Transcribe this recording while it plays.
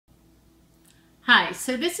Hi,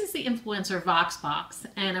 so this is the Influencer Vox box,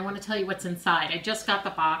 and I want to tell you what's inside. I just got the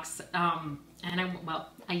box, and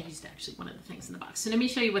I used actually one of the things in the box. So let me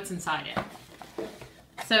show you what's inside it.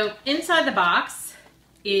 So inside the box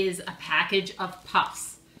is a package of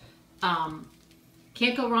puffs.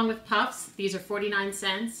 Can't go wrong with puffs. These are 49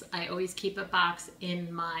 cents. I always keep a box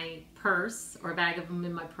in my purse, or a bag of them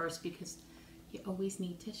in my purse, because you always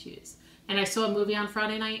need tissues. And I saw a movie on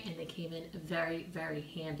Friday night, and they came in very, very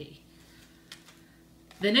handy.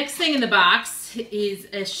 The next thing in the box is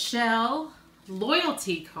a Shell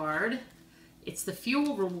loyalty card. It's the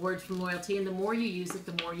fuel reward from loyalty, and the more you use it,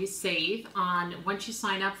 the more you save. Once you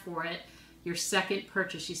sign up for it, your second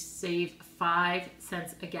purchase, you save 5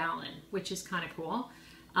 cents a gallon, which is kind of cool.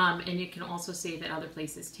 And you can also save at other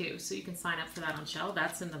places too. So you can sign up for that on Shell.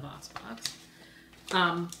 That's in the Vox box.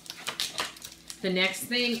 The next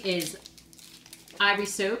thing is Ivory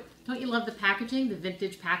soap. Don't you love the packaging, the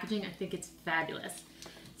vintage packaging? I think it's fabulous.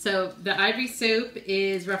 So the Ivory soap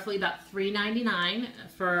is roughly about $3.99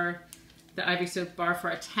 for the Ivory soap bar for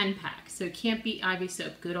a 10-pack. So you can't beat Ivory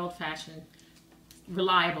soap, good old-fashioned,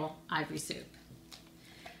 reliable Ivory soap.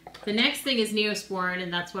 The next thing is Neosporin,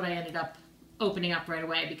 and that's what I ended up opening up right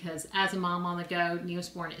away because as a mom on the go,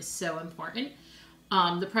 Neosporin is so important.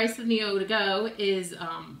 The price of Neo to go is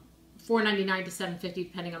 $4.99 to $7.50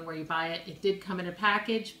 depending on where you buy it. It did come in a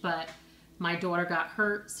package, but my daughter got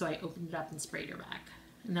hurt, so I opened it up and sprayed her back.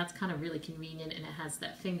 And that's kind of really convenient, and it has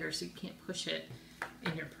that finger so you can't push it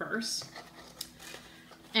in your purse.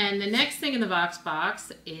 And the next thing in the Vox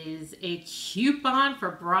box is a coupon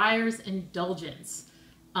for Breyers Indulgence.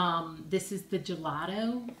 This is the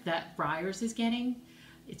gelato that Breyers is getting.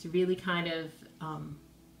 It's really kind of,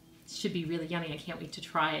 should be really yummy. I can't wait to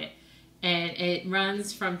try it. And it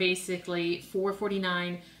runs from basically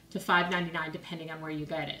 $4.49 to $5.99 depending on where you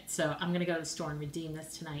get it. So I'm going to go to the store and redeem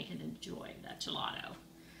this tonight and enjoy that gelato.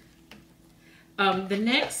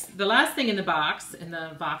 The last thing in the box, in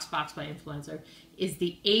the Vox box by Influencer, is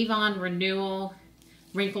the Avon Renewal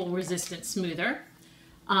Wrinkle Resistant Smoother.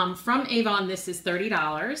 From Avon, this is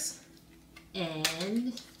 $30, and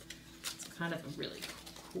it's kind of a really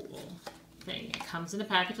cool thing. It comes in a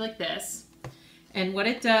package like this, and what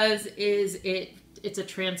it does is it's a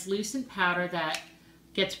translucent powder that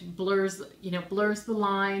blurs the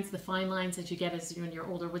lines, the fine lines that you get as when you're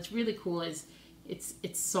older. What's really cool is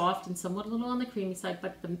it's soft and somewhat a little on the creamy side,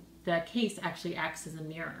 but the case actually acts as a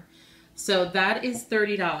mirror. So that is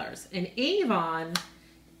 $30. And Avon,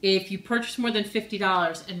 if you purchase more than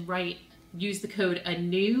 $50 and use the code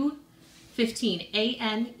ANEW15,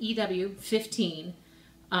 A-N-E-W 15,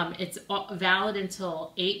 it's valid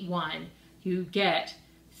until 8/1. You get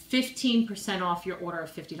 15% off your order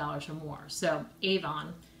of $50 or more. So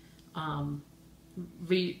Avon,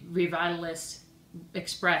 Revitalist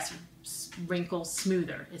Express Wrinkle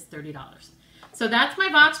Smoother is $30. So that's my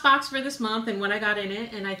Vox box for this month and what I got in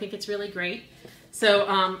it, and I think it's really great. So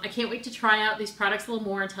I can't wait to try out these products a little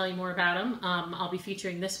more and tell you more about them. I'll be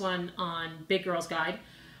featuring this one on Big Girls Guide.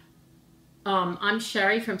 I'm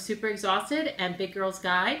Sherry from Super Exhausted and Big Girls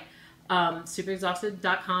Guide,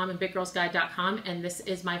 superexhausted.com and biggirlsguide.com, and this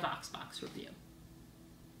is my Vox box review.